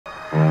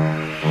It's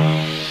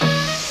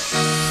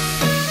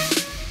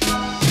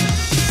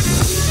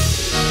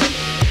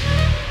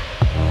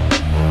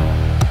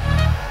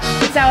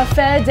our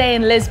third day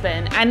in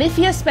Lisbon, and if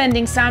you're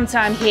spending some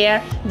time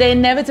here, the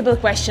inevitable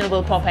question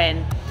will pop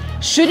in.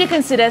 Should you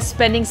consider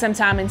spending some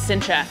time in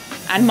Sintra?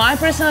 And my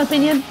personal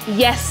opinion,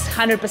 yes,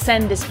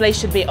 100% this place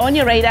should be on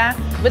your radar,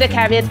 with a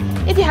caveat,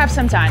 if you have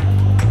some time.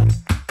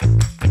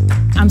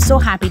 I'm so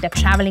happy that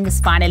traveling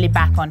is finally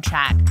back on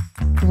track.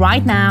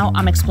 Right now,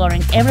 I'm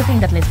exploring everything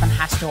that Lisbon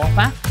has to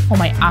offer for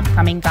my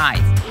upcoming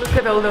guide. Look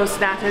at all those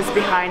natas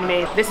behind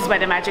me. This is where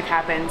the magic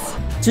happens.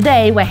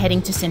 Today, we're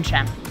heading to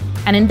Sintra.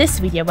 And in this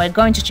video, we're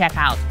going to check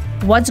out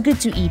what's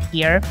good to eat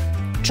here,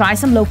 try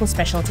some local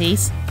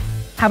specialties,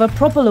 have a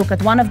proper look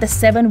at one of the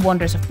 7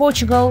 wonders of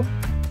Portugal,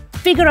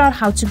 figure out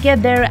how to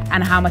get there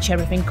and how much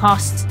everything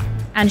costs,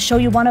 and show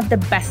you one of the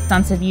best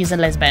sunset views in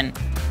Lisbon.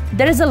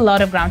 There is a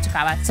lot of ground to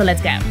cover, so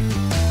let's go.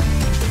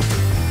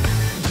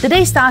 The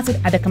day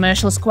started at the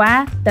commercial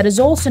square that is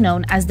also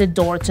known as the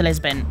door to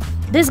Lisbon.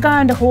 This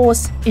guy on the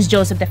horse is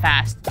Joseph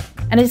I,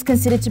 and is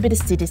considered to be the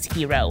city's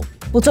hero.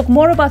 We'll talk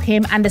more about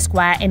him and the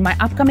square in my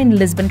upcoming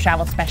Lisbon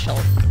travel special.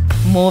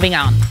 Moving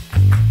on.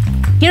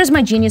 Here's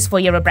my genius for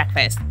your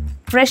breakfast.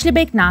 Freshly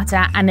baked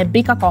nata and a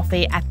bica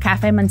coffee at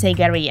Cafe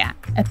Manteigueria,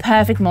 a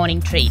perfect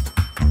morning treat.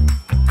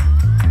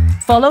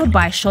 Followed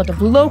by a shot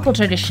of local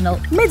traditional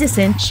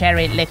medicine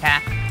cherry liquor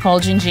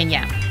called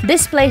ginginha.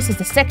 This place is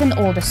the 2nd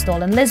oldest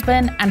stall in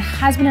Lisbon and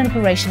has been in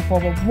operation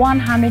for over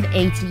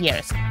 180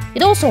 years.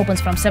 It also opens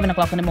from 7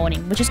 o'clock in the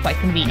morning, which is quite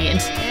convenient.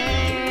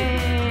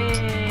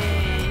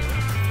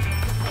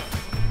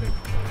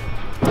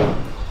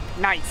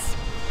 Nice.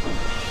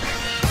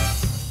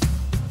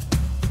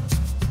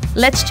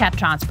 Let's chat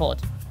transport.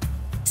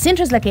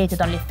 Sintra is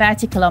located only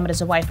 30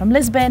 kilometers away from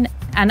Lisbon,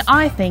 and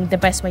I think the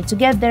best way to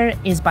get there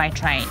is by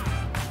train.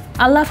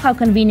 I love how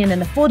convenient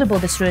and affordable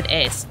this route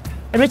is.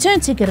 A return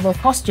ticket will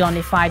cost you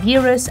only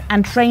 €5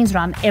 and trains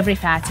run every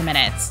 30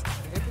 minutes.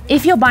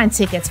 If you're buying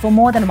tickets for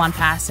more than one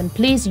person,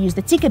 please use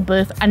the ticket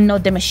booth and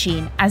not the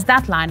machine, as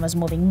that line was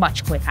moving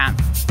much quicker.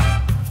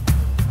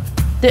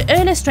 The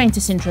earliest train to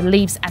Sintra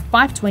leaves at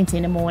 5:20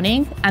 in the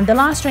morning, and the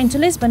last train to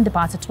Lisbon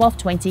departs at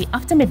 12:20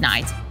 after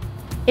midnight.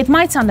 It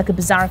might sound like a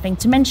bizarre thing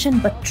to mention,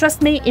 but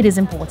trust me, it is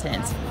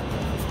important.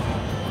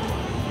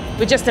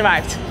 We just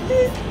arrived.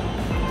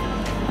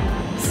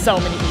 So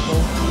many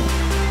people.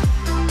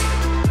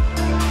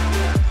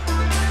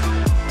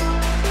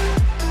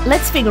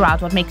 Let's figure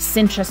out what makes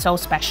Sintra so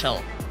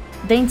special.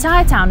 The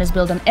entire town is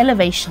built on an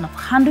elevation of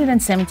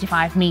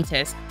 175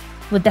 meters,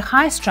 with the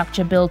highest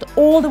structure built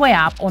all the way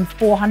up on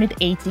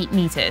 480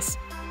 meters.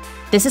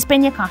 This is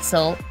Pena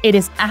Castle. It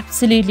is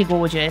absolutely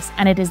gorgeous,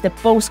 and it is the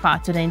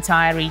postcard to the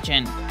entire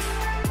region.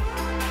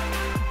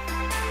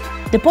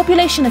 The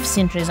population of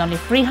Sintra is only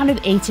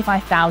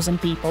 385,000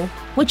 people,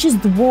 which is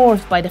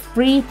dwarfed by the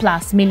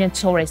 3+ million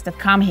tourists that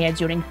come here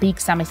during peak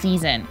summer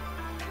season.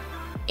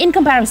 In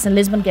comparison,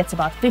 Lisbon gets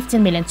about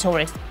 15 million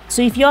tourists,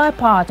 so if you're a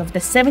part of the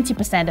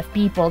 70% of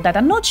people that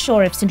are not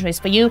sure if Sintra is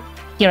for you,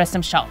 here are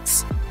some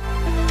shots.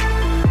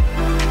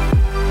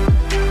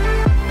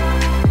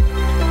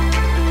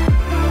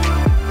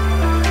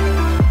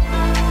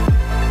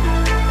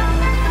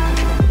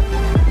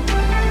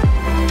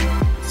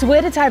 So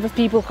we're the type of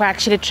people who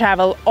actually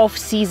travel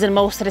off-season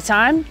most of the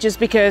time, just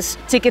because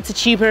tickets are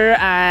cheaper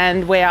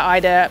and we're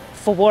either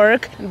for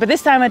work. But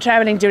this time we're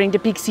traveling during the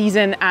peak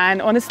season,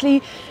 and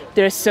honestly,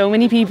 there are so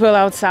many people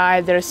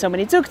outside, there are so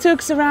many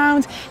tuk-tuks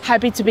around,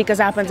 happy to pick us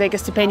up and take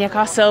us to Pena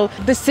Castle.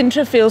 The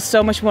Sintra feels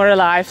so much more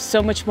alive,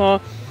 so much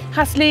more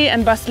hustly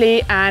and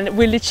bustly, and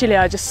we literally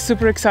are just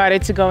super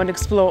excited to go and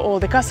explore all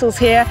the castles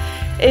here.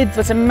 It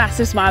was a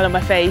massive smile on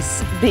my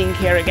face being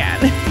here again.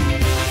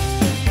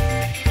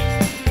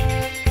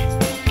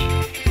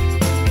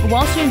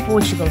 Whilst you're in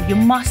Portugal, you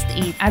must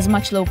eat as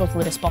much local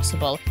food as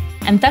possible,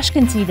 and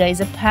Tascantiga is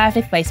a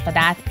perfect place for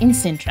that in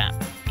Sintra.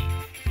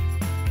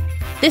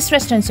 This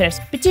restaurant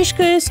serves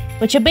petiscos,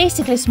 which are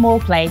basically small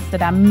plates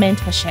that are meant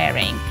for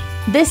sharing.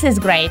 This is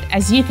great,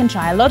 as you can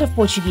try a lot of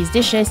Portuguese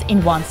dishes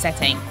in one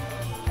setting.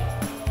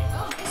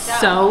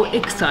 So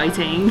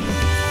exciting!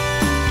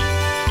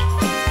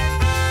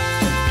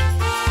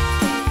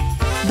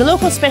 The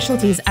local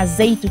specialty is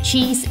azeite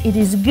cheese. It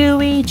is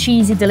gooey,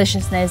 cheesy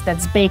deliciousness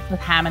that's baked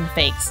with ham and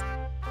figs.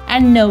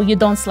 And no, you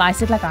don't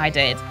slice it like I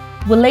did.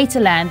 We'll later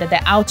learn that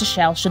the outer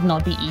shell should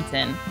not be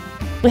eaten.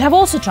 We have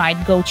also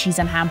tried goat cheese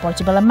and ham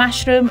portobello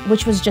mushroom,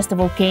 which was just a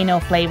volcano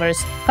of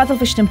flavors,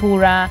 cuttlefish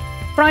tempura,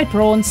 fried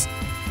prawns,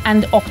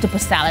 and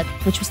octopus salad,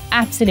 which was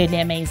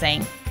absolutely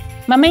amazing.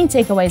 My main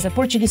takeaway is that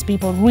Portuguese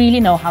people really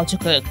know how to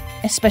cook,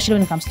 especially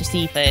when it comes to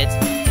seafood.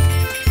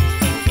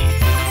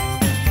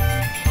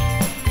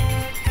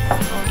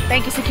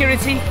 Thank you,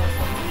 security.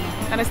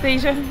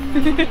 Anastasia.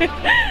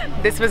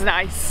 This was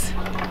nice.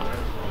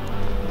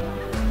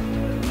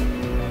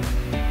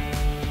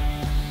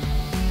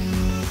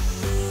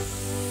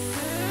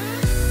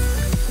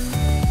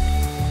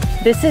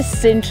 This is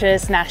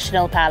Sintra's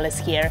National Palace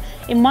here.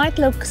 It might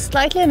look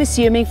slightly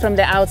unassuming from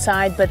the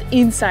outside, but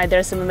inside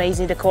there's some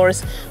amazing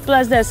decors,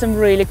 plus there's some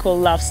really cool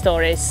love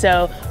stories,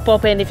 so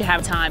pop in if you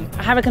have time.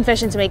 I have a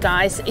confession to make,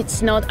 guys.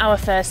 It's not our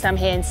first time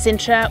here in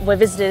Sintra. We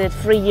visited it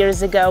 3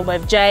 years ago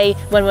with Jay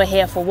when we were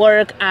here for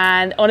work,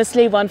 and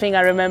honestly, one thing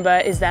I remember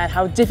is that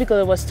how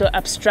difficult it was to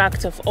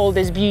abstract of all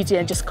this beauty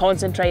and just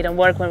concentrate on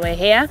work when we're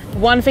here.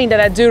 One thing that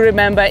I do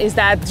remember is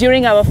that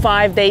during our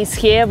 5 days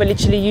here, we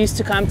literally used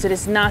to come to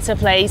this nata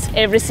place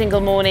every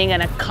single morning,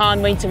 and I can't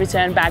wait to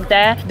return back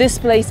there. This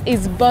place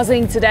is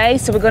buzzing today,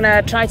 so we're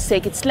gonna try to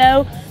take it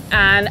slow,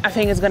 and I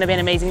think it's gonna be an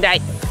amazing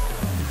day.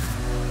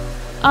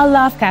 I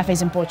love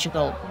cafes in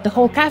Portugal. The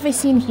whole cafe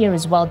scene here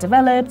is well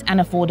developed and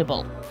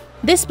affordable.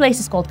 This place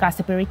is called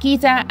Casa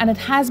Piriquita, and it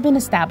has been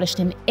established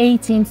in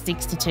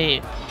 1862.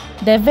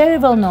 They're very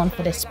well known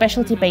for their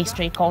specialty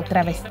pastry called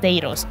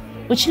travesteiros,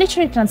 which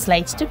literally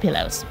translates to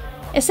pillows.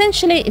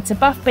 Essentially, it's a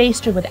puff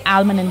pastry with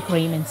almond and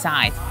cream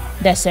inside.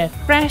 They're served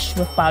fresh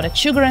with powdered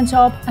sugar on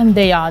top, and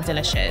they are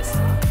delicious.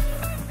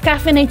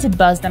 Caffeinated,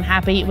 buzzed and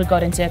happy, we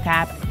got into a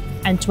cab,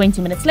 and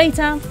 20 minutes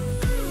later,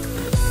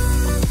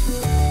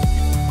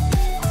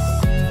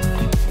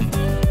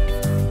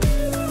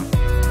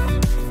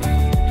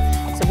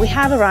 so we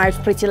have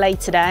arrived pretty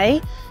late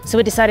today, so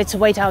we decided to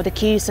wait out the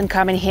queues and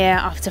come in here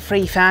after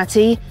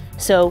 3:30.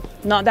 So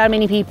not that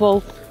many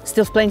people,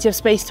 still plenty of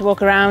space to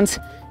walk around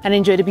and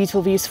enjoy the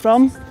beautiful views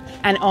from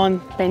and on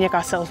Pena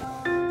Castle.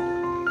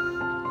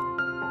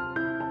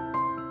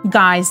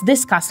 Guys,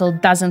 this castle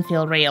doesn't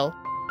feel real.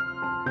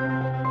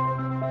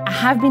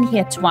 I have been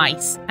here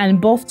twice,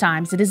 and both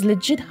times it is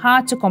legit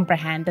hard to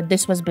comprehend that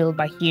this was built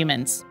by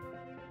humans.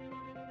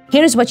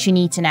 Here is what you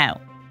need to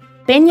know.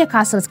 Pena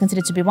Castle is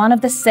considered to be one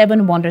of the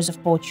 7 wonders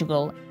of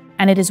Portugal,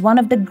 and it is one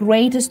of the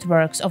greatest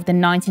works of the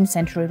 19th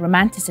century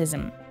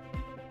Romanticism.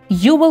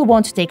 You will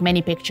want to take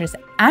many pictures,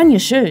 and you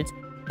should,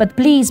 but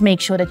please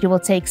make sure that you will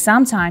take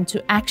some time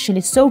to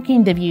actually soak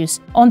in the views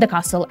on the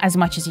castle as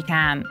much as you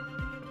can.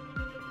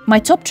 My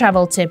top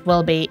travel tip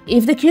will be,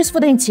 if the queues for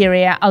the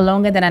interior are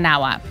longer than an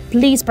hour,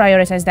 please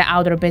prioritize the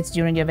outdoor bits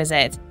during your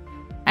visit.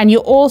 And you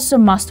also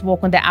must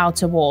walk on the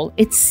outer wall,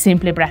 it's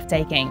simply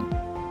breathtaking.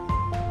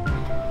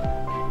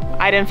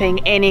 I don't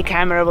think any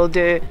camera will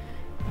do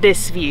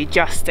this view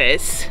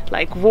justice.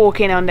 Like,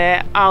 walking on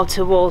the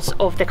outer walls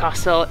of the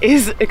castle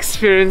is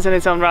experience in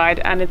its own right,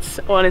 and it's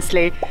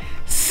honestly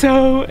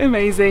so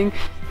amazing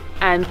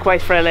and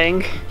quite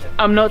thrilling.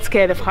 I'm not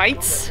scared of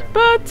heights,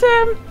 but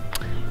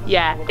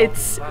yeah,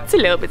 it's a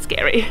little bit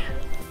scary.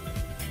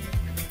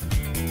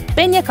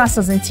 Pena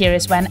Castle's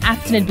interiors were an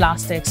absolute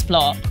blast to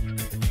explore.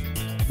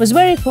 It was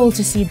very cool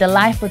to see the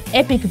life with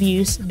epic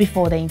views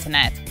before the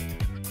internet.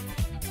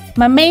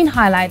 My main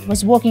highlight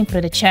was walking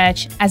through the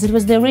church, as it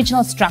was the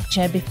original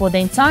structure before the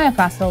entire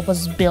castle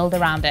was built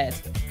around it.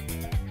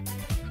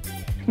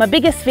 My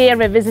biggest fear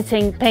with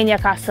visiting Pena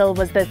Castle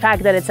was the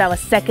fact that it's our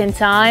second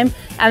time,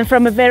 and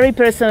from a very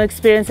personal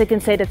experience I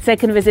can say that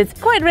second visits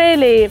quite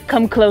rarely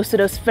come close to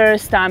those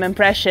first time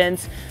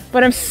impressions.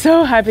 But I'm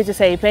so happy to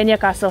say Pena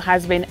Castle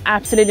has been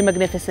absolutely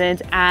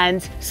magnificent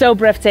and so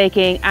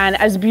breathtaking and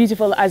as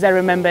beautiful as I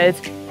remembered.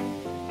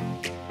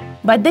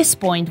 By this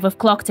point, we've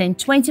clocked in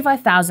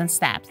 25,000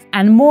 steps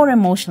and more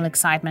emotional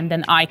excitement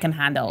than I can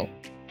handle.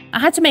 I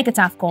had to make a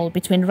tough call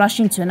between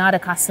rushing to another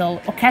castle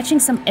or catching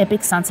some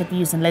epic sunset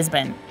views in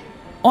Lisbon.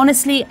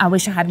 Honestly, I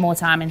wish I had more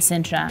time in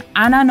Sintra,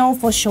 and I know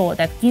for sure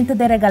that Quinta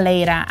da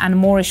Galera and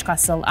Moorish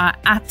Castle are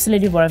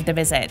absolutely worth the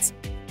visit.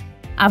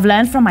 I've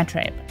learned from my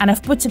trip, and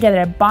I've put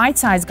together a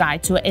bite-sized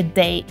guide to a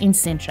day in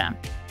Sintra.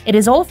 It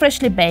is all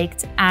freshly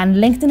baked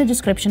and linked in the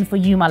description for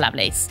you, my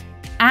lovelies.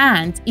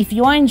 And if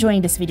you are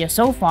enjoying this video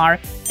so far,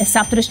 a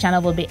sub to this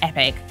channel will be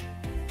epic.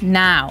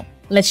 Now,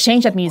 let's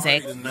change that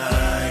music.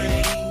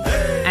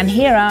 And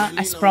here are,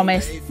 as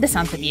promised, the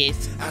sunset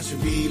views. I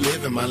should be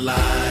living my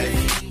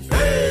life,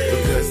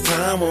 because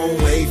time won't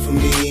wait for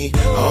me. I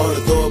ought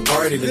to throw a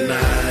party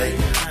tonight.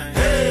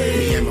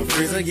 Me and my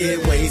friends, I get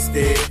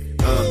wasted,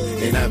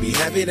 and I be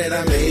happy that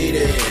I made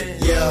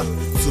it. Yeah,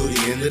 to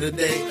the end of the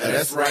day,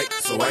 that's right.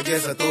 So I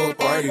guess I throw a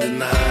party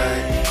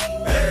tonight.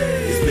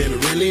 It's been a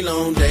really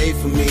long day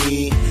for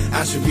me.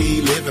 I should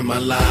be living my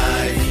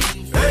life,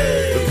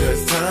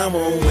 because time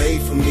won't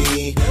wait for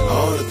me. I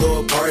ought to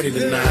throw a party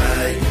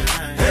tonight.